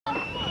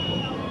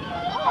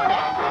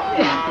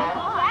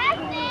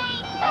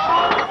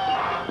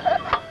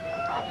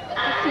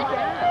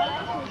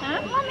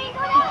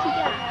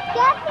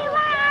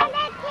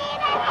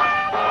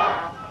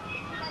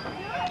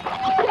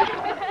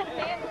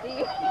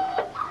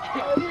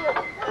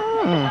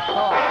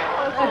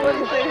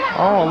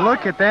Oh,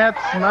 look at that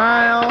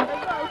smile.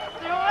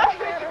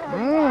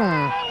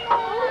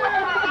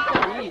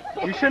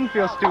 You shouldn't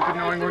feel stupid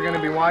knowing we're going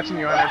to be watching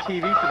you on our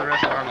TV for the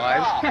rest of our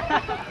lives.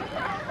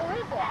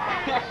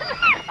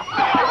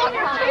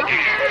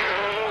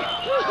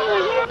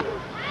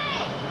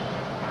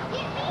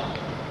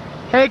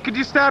 Hey, could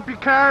you stop your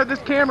car? This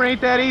camera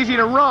ain't that easy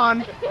to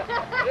run. It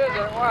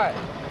isn't? What?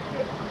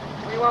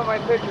 What do you want my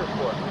picture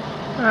for?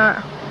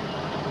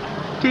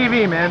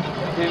 TV, man.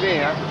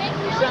 TV, huh?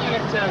 We're sending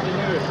it to the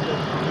newest.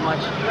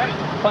 Much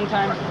fun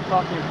time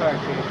Falconer Park.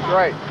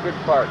 Right, good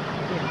park.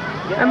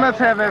 And let's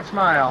have that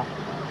smile.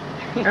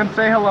 And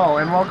say hello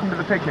and welcome to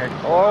the picnic.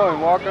 Hello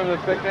and welcome to the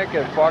picnic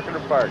at Falconer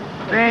Park.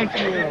 Thank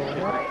you.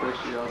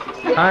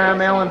 Hi,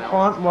 I'm Alan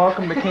Font.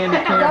 Welcome to Candy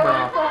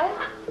Camera.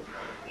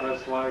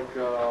 That's like,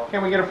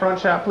 Can we get a front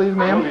shot, please,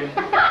 ma'am?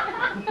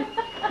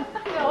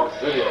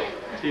 Video.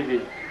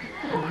 TV.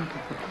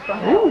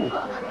 Ooh.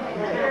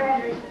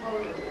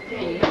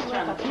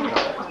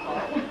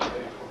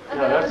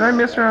 Did I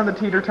miss her on the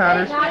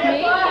teeter-totters?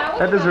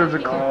 That deserves a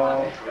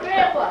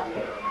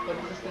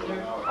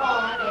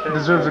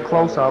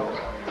close-up.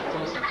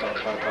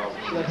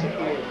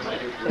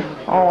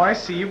 Oh, I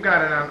see. You've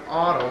got it on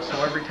auto,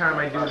 so every time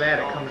I do that,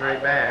 it comes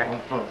right back.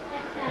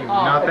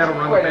 Not that'll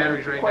run the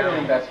batteries right now.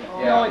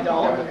 No, it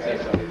don't.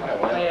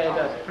 Yeah, it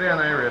does. Put it on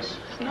Iris.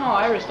 No,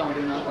 Iris don't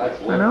do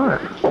nothing. I know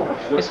it.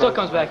 It still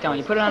comes back down.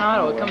 You put it on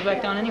auto, it comes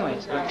back down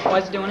anyways. Why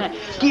is it doing that?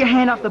 Get your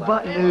hand off the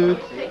button, dude.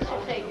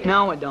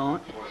 No, it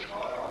don't.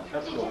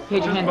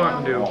 Hit your hand.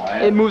 Button do?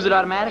 It moves it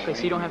automatically,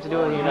 so you don't have to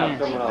do it with your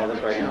hands.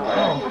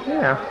 Oh,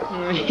 yeah.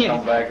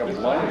 Come back up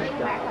lane.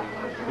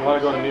 You want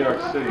to go to New York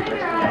City, come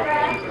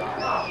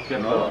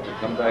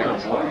back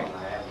up lane.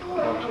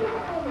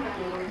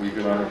 We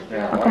can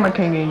understand. How come I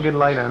can't get good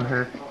light on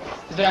her?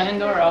 Is it on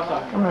indoor or outdoor?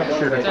 I'm not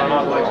sure. I'm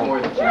not like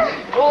more than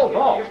Oh,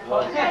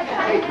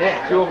 hey,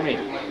 Nick, two of me.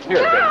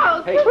 Here,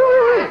 baby. Hey.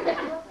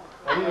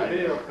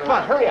 Come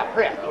on, hurry up.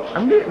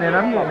 I'm getting it.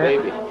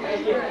 Baby.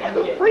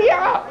 Hurry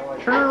up.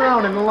 Turn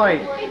around in the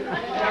light.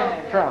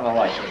 Turn on the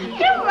light.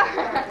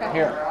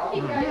 Here.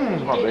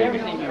 Come on, baby.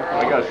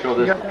 I gotta show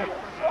this.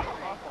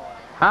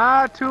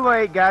 Ah, too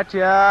late.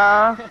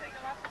 Gotcha.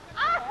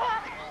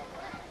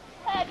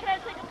 Hey, can I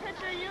take a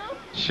picture of you?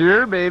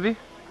 Sure, baby.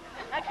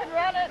 I can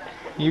run it.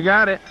 You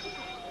got it.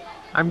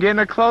 I'm getting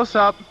a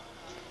close-up.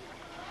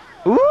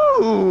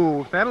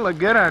 Ooh, that'll look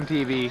good on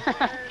TV.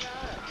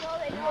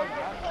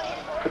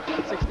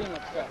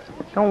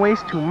 Don't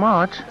waste too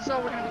much.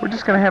 We're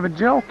just gonna have a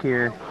joke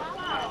here.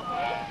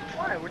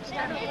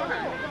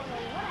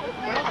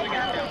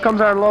 Here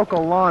comes our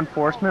local law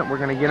enforcement. We're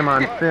gonna get him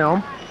on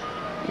film.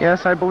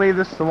 Yes, I believe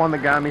this is the one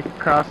that got me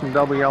crossing the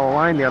double yellow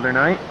line the other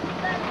night.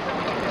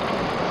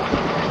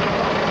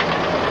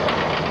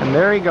 And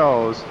there he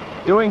goes,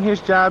 doing his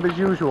job as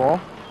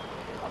usual.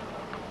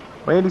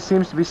 Wait, he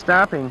seems to be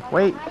stopping.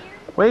 Wait,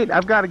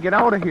 I've got to get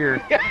out of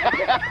here.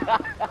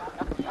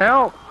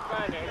 Help!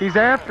 He's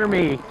after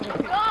me. No,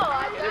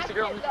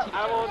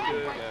 I won't do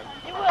that.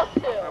 You will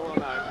too. I will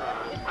not,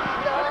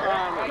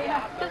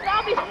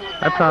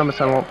 I promise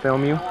I won't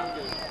film you.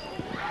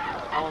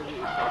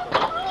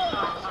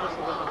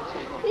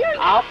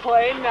 I'll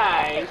play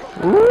nice.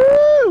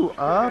 Woo!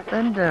 Up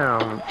and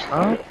down,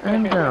 up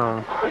and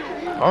down,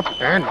 up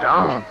and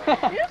down.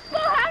 You're so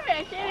heavy,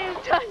 I can't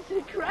even touch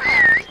the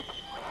ground.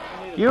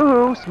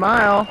 Yoo-hoo,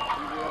 smile.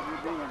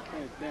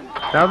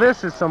 Now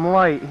this is some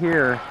light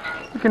here.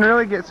 You can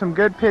really get some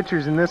good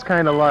pictures in this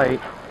kind of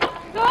light.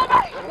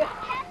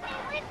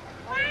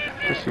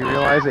 Does she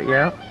realize it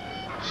yet?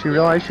 She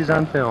realized she's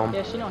on film.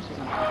 Yeah, she knows she's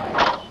on.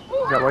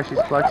 Is that why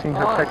she's flexing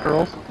her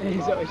pectorals?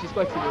 She's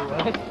flexing her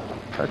what?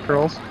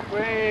 Pectorals?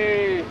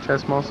 Wait.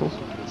 Chest muscles?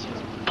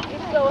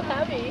 You're so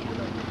heavy.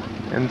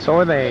 And so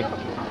are they.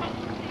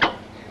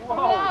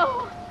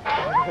 Whoa.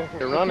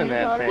 You're running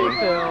that thing.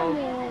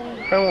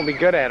 I won't be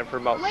good at it for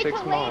about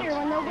 6 months.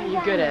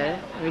 You're good at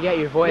it. We got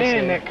your voice.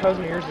 Man, that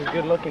cousin of yours is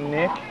good looking,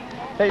 Nick.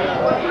 Hey.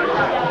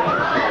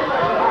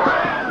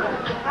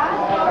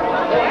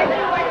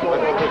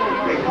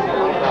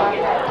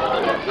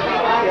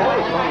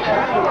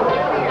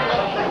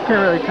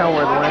 Can't really tell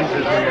where the lens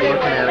is when you're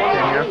looking at it,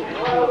 can you?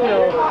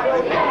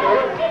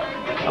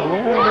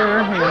 Hello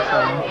there,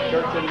 handsome.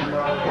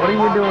 What are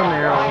you doing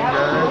there,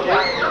 old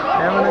guy?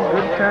 Having a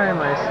good time,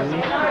 I see.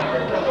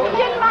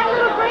 Get my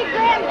little great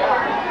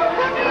grandson.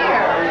 Come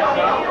here.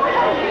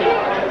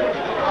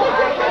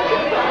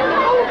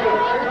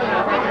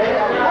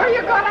 Where are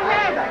you gonna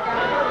have it?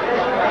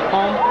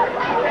 Home.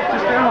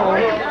 Just at home.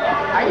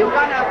 Are you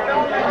gonna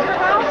film at your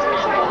house or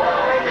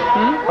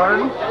something?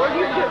 Pardon? Where do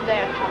you do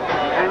that?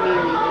 I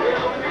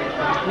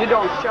mean, you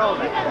don't show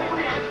that.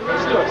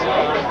 Let's do it.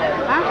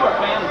 Huh?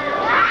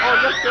 Oh,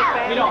 just your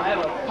family? We don't have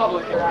a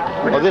public.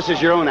 Oh, this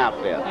is your own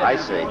outfit. I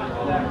see.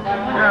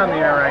 You're on the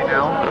air right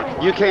now.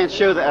 You can't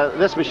show that.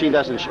 This machine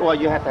doesn't show. Well,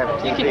 you have to have a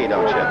TV,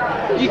 don't you?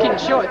 You can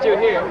show it through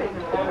here.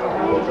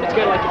 It's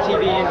got like a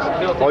TV in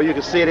built in. Oh, you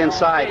can see it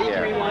inside You can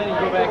here. rewind and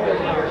go back there.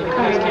 You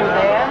can Can you do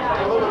that?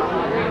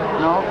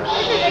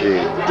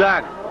 Gee.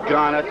 Doug,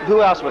 Garner.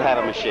 Who else would have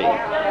a machine?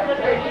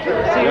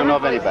 You don't know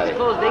of anybody.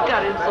 Suppose they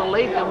got it so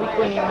late that we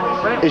couldn't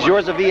even rent Is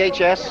yours a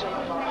VHS?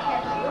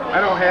 I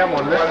don't have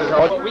one. This is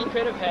one. We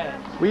could have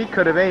had. we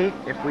could have ate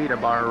if we'd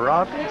have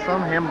brought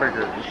some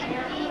hamburgers.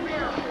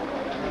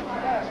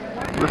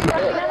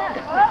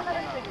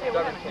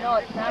 No,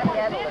 it's not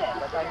catalyst,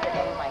 but I'm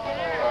getting my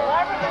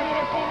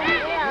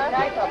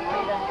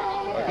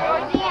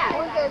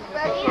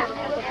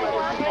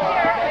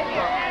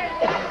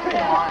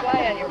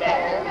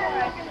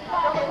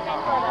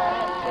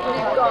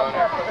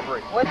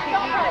What's he eating?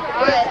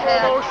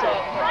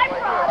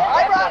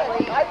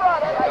 I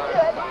brought it. I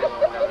did.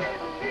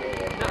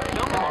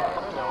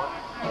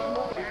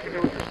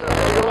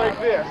 Like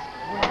this.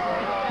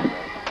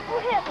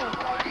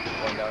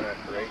 Going down there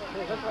for 8.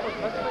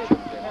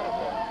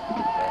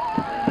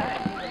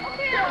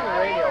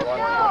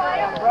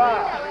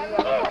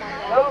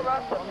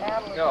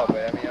 No, but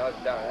I mean, I was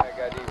down. I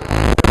got even.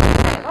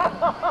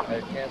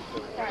 I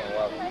canceled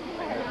 11.